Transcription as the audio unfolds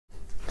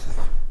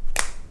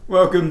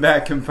Welcome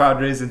back,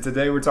 compadres, and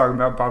today we're talking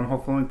about bottom hole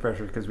flowing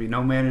pressure because we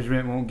know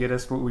management won't get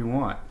us what we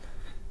want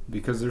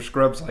because they're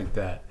scrubs like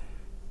that.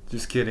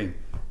 Just kidding.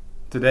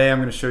 Today I'm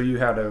going to show you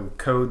how to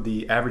code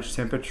the average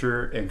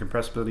temperature and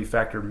compressibility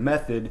factor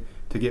method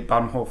to get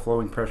bottom hole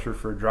flowing pressure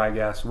for a dry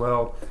gas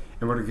well,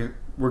 and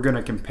we're going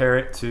to compare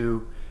it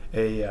to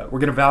we're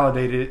going to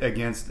validate it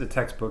against a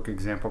textbook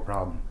example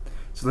problem.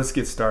 So let's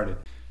get started.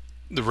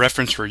 The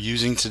reference we're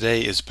using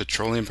today is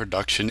Petroleum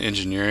Production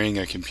Engineering,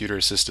 a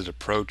computer-assisted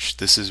approach.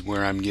 This is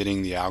where I'm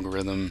getting the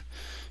algorithm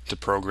to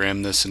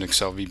program this in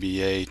Excel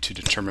VBA to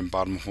determine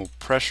bottom hole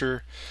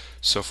pressure.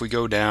 So if we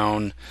go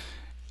down,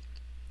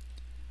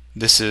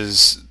 this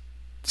is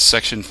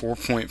section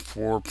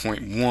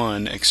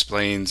 4.4.1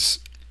 explains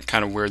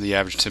kind of where the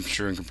average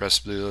temperature and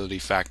compressibility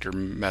factor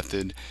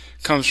method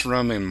comes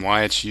from and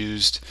why it's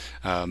used.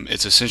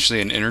 It's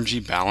essentially an energy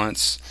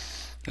balance.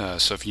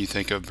 So if you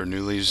think of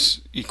Bernoulli's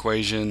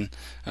equation,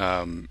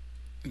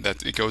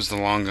 that it goes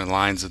along the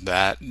lines of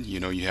that. You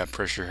know, you have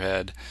pressure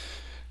head,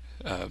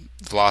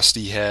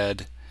 velocity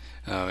head.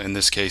 In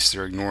this case,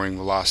 they're ignoring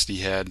velocity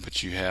head,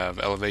 but you have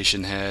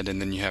elevation head,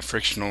 and then you have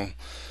frictional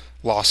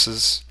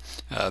losses.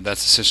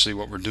 That's essentially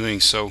what we're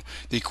doing. So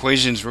the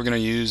equations we're going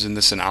to use in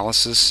this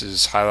analysis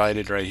is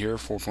highlighted right here,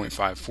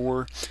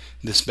 4.54.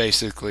 This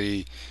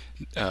basically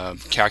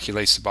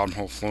calculates the bottom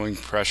hole flowing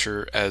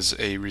pressure as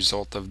a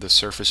result of the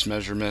surface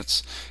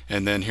measurements,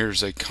 and then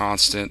here's a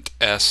constant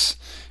S.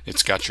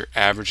 It's got your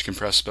average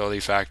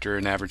compressibility factor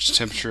and average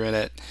temperature in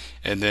it,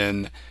 and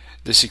then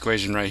this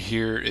equation right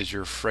here is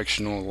your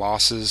frictional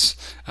losses.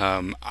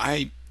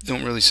 I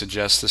don't really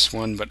suggest this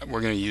one, but we're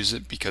going to use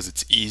it because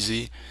it's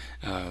easy.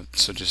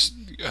 So just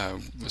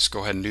let's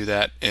go ahead and do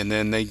that. And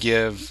then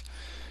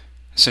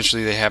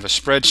essentially they have a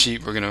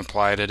spreadsheet we're going to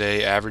apply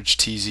today, average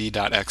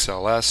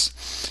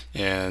tz.xls,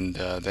 and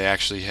they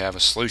actually have a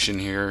solution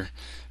here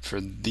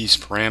for these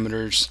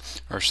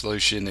parameters. Our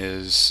solution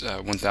is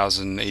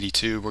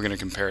 1082. We're going to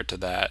compare it to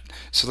that.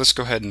 So let's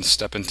go ahead and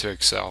step into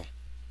Excel.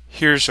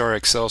 Here's our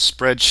Excel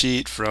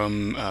spreadsheet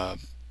from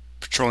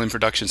Petroleum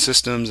Production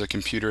Systems, a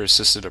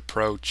computer-assisted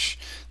approach.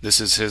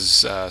 This is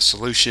his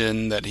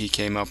solution that he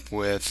came up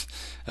with,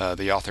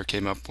 the author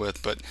came up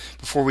with. But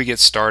before we get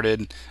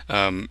started,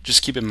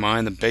 just keep in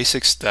mind the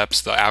basic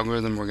steps. The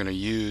algorithm we're going to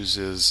use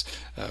is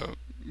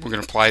we're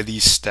going to apply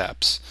these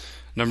steps.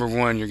 Number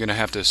one, you're going to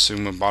have to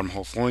assume a bottom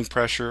hole flowing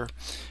pressure,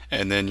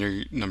 and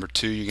then number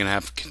two, you're going to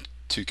have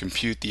to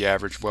compute the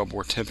average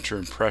wellbore temperature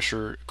and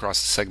pressure across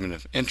the segment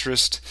of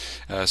interest.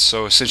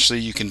 So essentially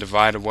you can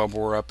divide a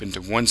wellbore up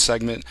into one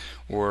segment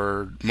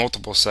or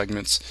multiple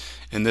segments.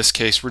 In this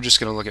case, we're just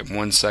going to look at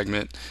one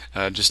segment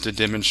just to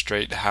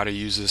demonstrate how to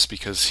use this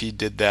because he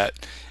did that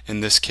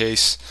in this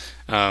case.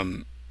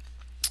 And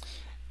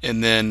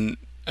then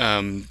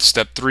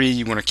step 3,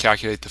 you want to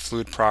calculate the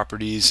fluid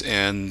properties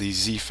and the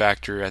Z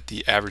factor at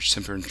the average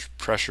temperature and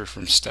pressure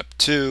from step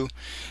 2,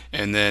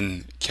 and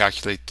then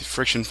calculate the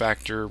friction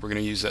factor. We're going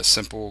to use that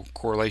simple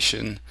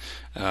correlation.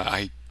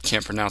 I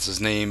can't pronounce his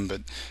name,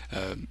 but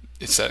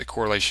it's that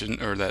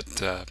correlation or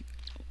that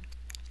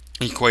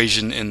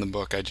equation in the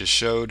book I just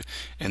showed,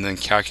 and then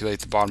calculate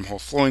the bottom hole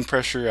flowing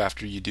pressure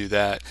after you do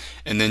that,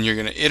 and then you're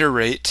going to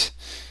iterate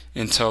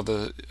until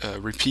the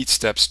repeat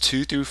steps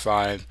 2 through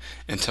 5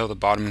 until the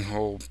bottom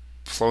hole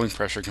flowing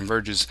pressure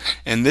converges.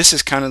 And this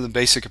is kind of the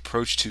basic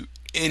approach to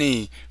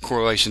any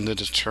correlation to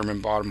determine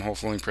bottom hole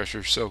flowing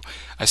pressure. So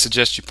I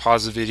suggest you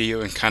pause the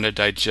video and kind of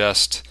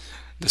digest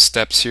the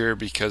steps here,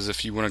 because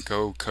if you want to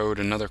go code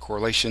another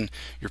correlation,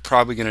 you're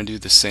probably going to do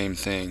the same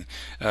thing.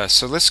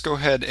 So let's go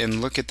ahead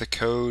and look at the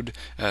code,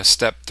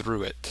 step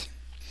through it.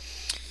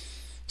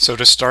 So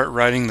to start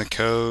writing the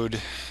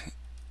code,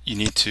 you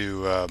need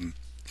to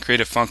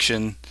create a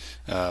function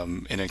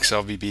in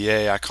Excel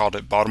VBA. I called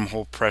it bottom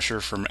hole pressure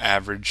from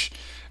average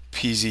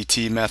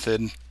PZT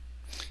method,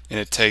 and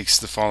it takes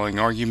the following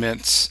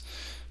arguments: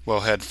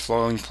 wellhead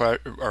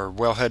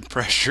wellhead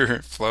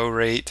pressure, flow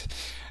rate,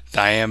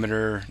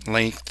 diameter,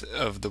 length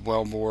of the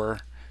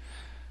wellbore,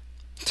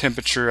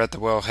 temperature at the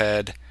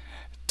wellhead,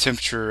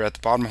 temperature at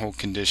the bottom hole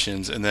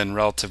conditions, and then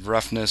relative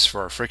roughness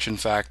for our friction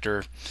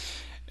factor.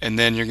 And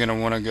then you're going to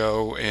want to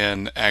go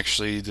and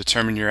actually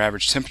determine your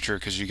average temperature,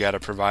 because you got to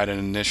provide an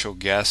initial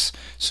guess.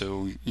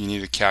 So you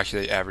need to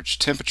calculate average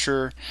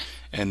temperature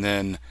and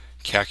then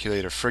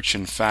calculate a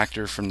friction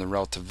factor from the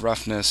relative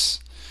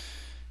roughness,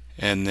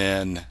 and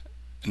then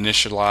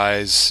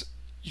initialize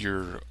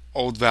your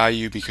old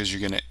value because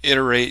you're going to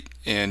iterate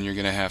and you're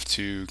going to have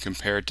to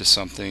compare it to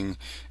something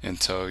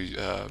until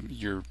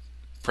your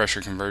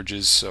pressure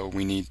converges. So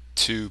we need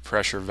two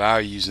pressure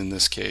values in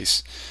this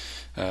case.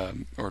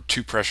 Or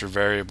two pressure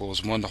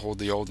variables, one to hold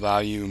the old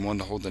value and one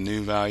to hold the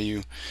new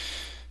value.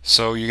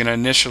 So you're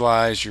going to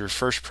initialize your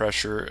first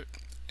pressure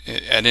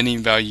at any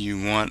value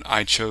you want.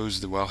 I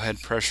chose the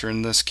wellhead pressure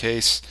in this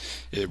case.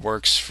 It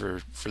works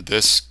for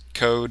this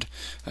code.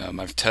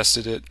 I've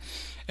tested it.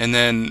 And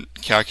then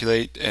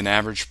calculate an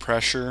average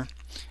pressure,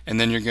 and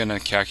then you're going to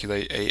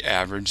calculate a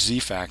average Z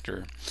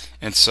factor.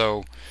 And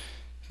so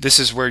this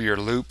is where your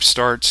loop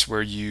starts,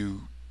 where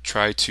you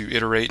try to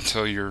iterate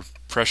until your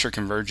pressure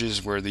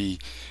converges where the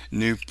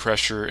new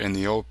pressure and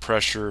the old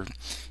pressure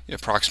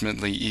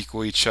approximately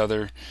equal each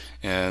other,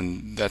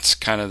 and that's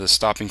kind of the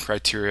stopping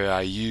criteria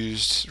I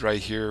used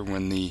right here.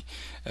 When the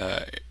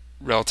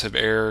relative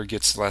error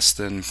gets less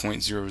than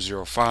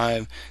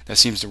 0.005, that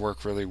seems to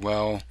work really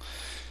well.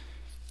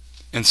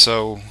 And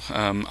so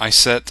I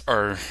set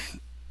our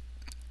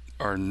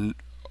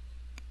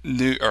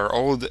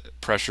old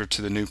pressure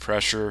to the new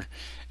pressure,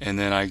 and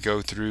then I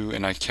go through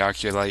and I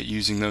calculate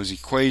using those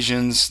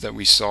equations that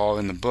we saw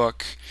in the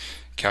book,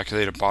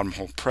 calculate a bottom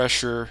hole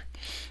pressure,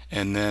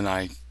 and then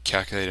I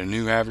calculate a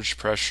new average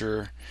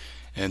pressure,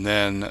 and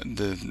then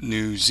the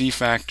new Z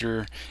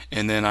factor,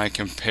 and then I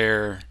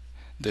compare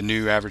the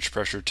new average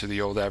pressure to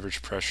the old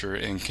average pressure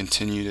and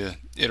continue to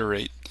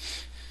iterate.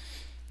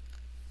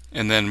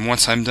 And then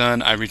once I'm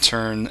done, I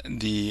return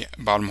the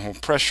bottom hole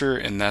pressure,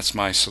 and that's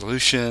my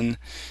solution,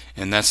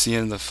 and that's the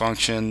end of the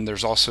function.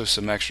 There's also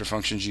some extra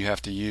functions you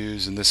have to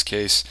use. In this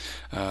case,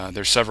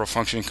 there's several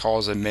function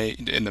calls I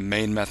made in the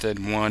main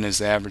method. One is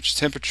the average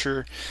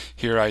temperature.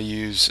 Here I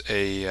use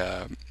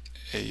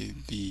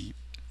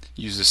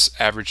use this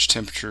average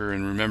temperature,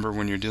 and remember,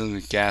 when you're dealing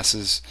with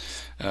gases,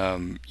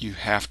 you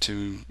have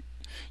to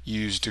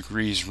use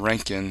degrees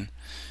Rankine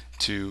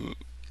to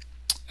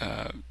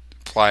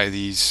apply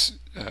these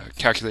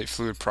calculate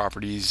fluid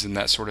properties and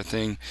that sort of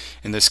thing.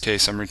 In this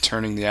case, I'm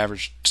returning the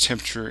average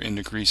temperature in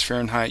degrees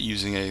Fahrenheit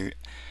using a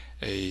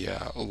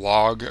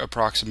log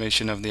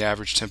approximation of the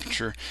average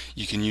temperature.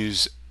 You can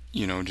use,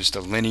 just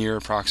a linear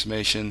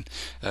approximation.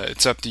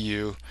 It's up to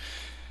you.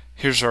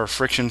 Here's our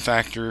friction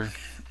factor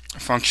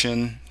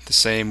function, the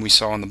same we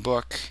saw in the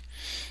book.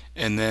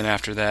 And then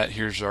after that,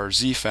 here's our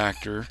Z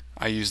factor.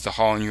 I use the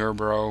Hall and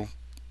Yarborough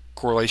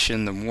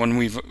correlation, the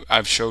one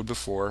I've showed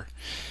before.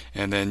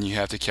 And then you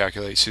have to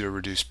calculate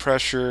pseudo-reduced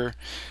pressure,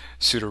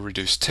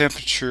 pseudo-reduced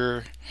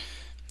temperature,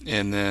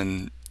 and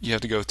then you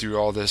have to go through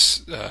all the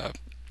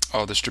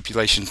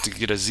stipulations to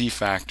get a Z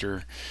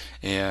factor.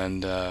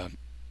 And that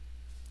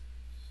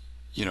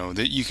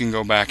you can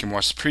go back and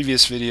watch the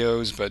previous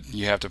videos, but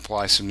you have to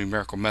apply some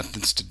numerical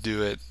methods to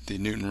do it. The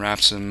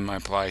Newton-Raphson I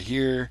apply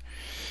here,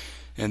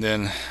 and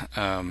then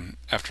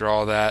after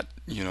all that,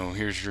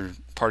 here's your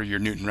part of your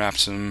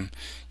Newton-Raphson.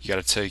 You got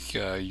to take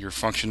your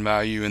function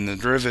value and the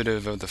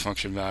derivative of the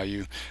function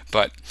value,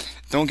 but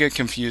don't get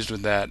confused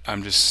with that.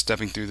 I'm just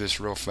stepping through this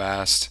real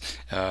fast.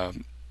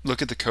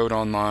 Look at the code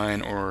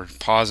online or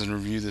pause and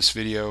review this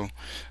video.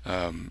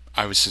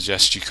 I would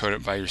suggest you code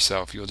it by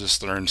yourself. You'll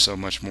just learn so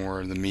much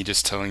more than me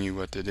just telling you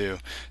what to do.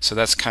 So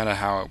that's kind of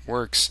how it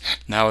works.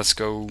 Now let's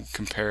go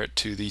compare it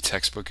to the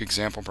textbook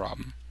example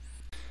problem.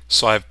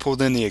 So I've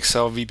pulled in the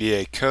Excel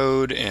VBA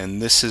code, and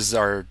this is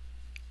our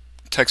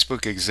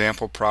textbook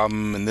example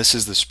problem, and this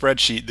is the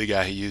spreadsheet the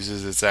guy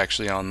uses. It's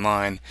actually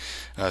online.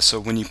 So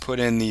when you put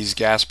in these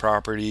gas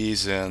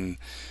properties and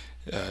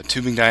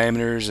tubing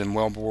diameters and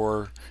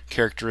wellbore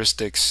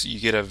characteristics,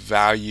 you get a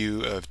value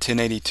of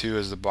 1082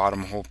 as the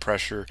bottom hole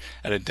pressure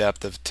at a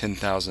depth of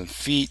 10,000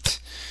 feet.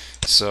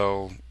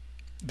 So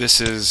this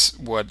is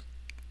what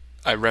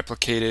I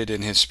replicated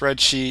in his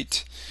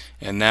spreadsheet,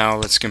 and now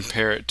let's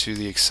compare it to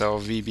the Excel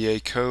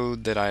VBA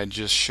code that I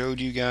just showed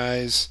you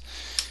guys.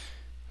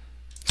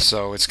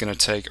 So it's going to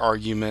take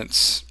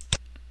arguments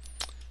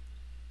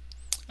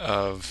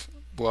of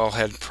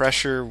wellhead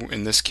pressure.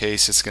 In this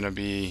case, it's going to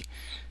be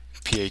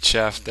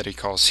PHF that he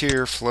calls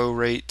here, flow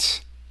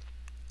rate,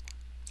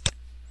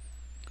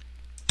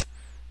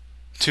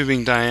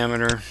 tubing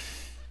diameter,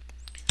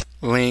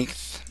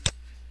 length,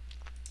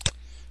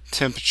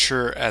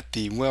 temperature at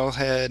the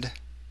wellhead,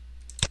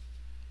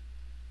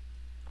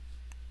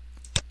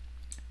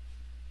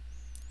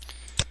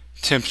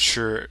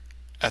 temperature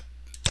at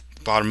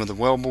the bottom of the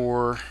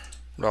wellbore,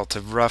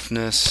 relative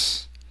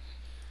roughness,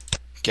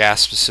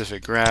 gas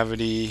specific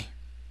gravity,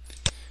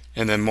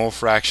 and then mole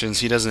fractions.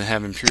 He doesn't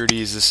have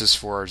impurities. This is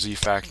for our Z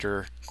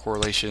factor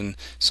correlation,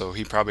 so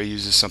he probably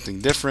uses something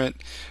different,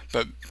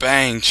 but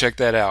bang, check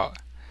that out.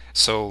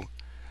 So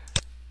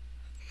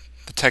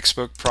the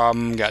textbook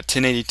problem got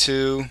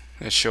 1082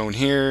 as shown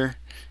here,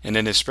 and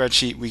in his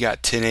spreadsheet we got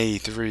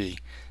 1083.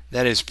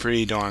 That is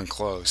pretty darn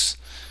close.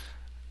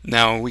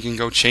 Now we can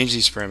go change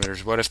these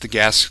parameters. What if the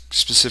gas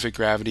specific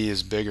gravity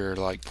is bigger,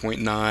 like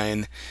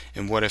 0.9,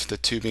 and what if the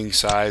tubing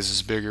size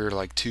is bigger,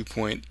 like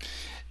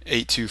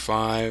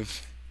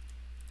 2.825,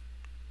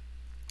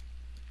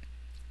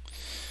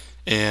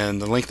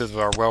 and the length of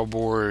our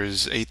wellbore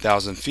is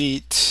 8,000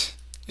 feet.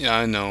 Yeah,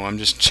 I know, I'm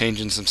just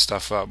changing some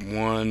stuff up.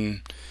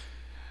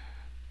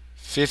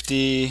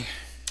 150,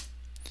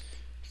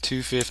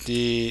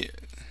 250,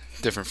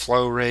 different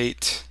flow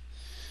rate,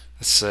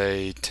 let's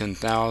say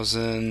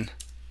 10,000.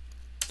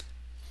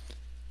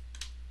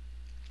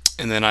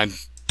 And then I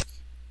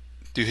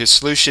do his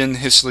solution.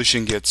 His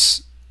solution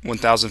gets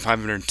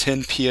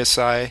 1,510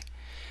 psi.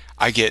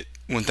 I get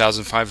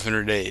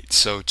 1,508.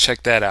 So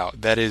check that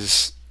out. That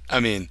is,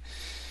 that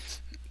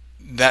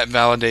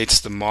validates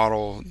the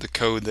model, the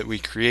code that we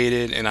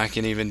created, and I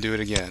can even do it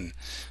again.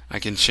 I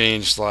can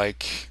change,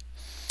 like,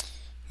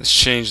 Let's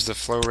change the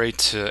flow rate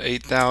to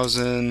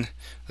 8,000.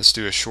 Let's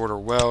do a shorter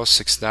well,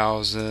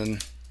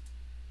 6,000.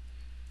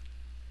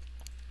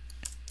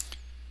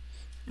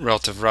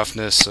 Relative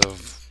roughness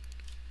of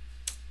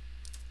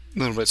a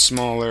little bit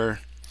smaller.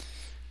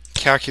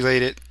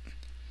 Calculate it.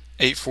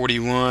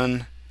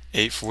 841,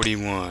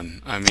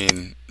 841. I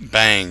mean,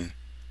 bang.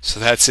 So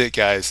that's it,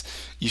 guys.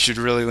 You should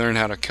really learn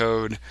how to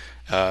code.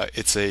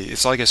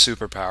 It's like a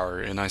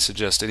superpower, and I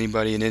suggest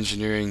anybody in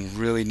engineering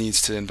really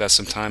needs to invest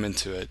some time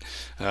into it.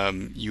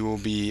 You will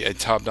be a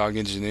top dog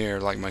engineer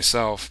like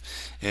myself,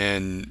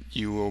 and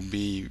you will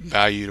be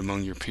valued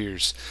among your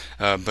peers.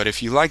 But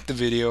if you like the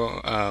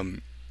video,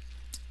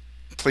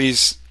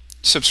 please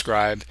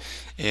subscribe,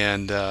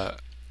 and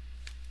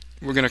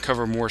we're going to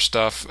cover more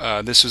stuff.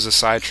 This was a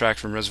sidetrack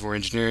from reservoir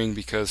engineering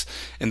because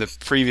in the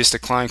previous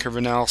decline curve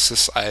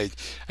analysis I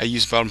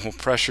used bottomhole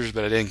pressures,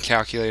 but I didn't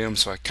calculate them,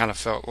 so I kind of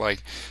felt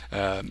like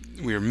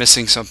we were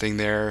missing something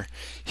there.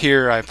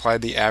 Here I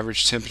applied the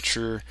average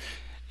temperature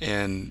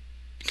and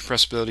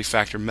compressibility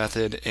factor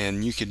method,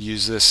 and you could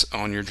use this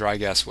on your dry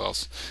gas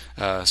wells.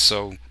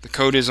 So the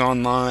code is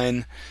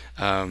online,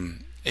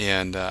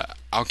 and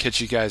I'll catch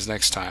you guys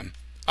next time.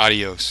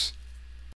 Adios.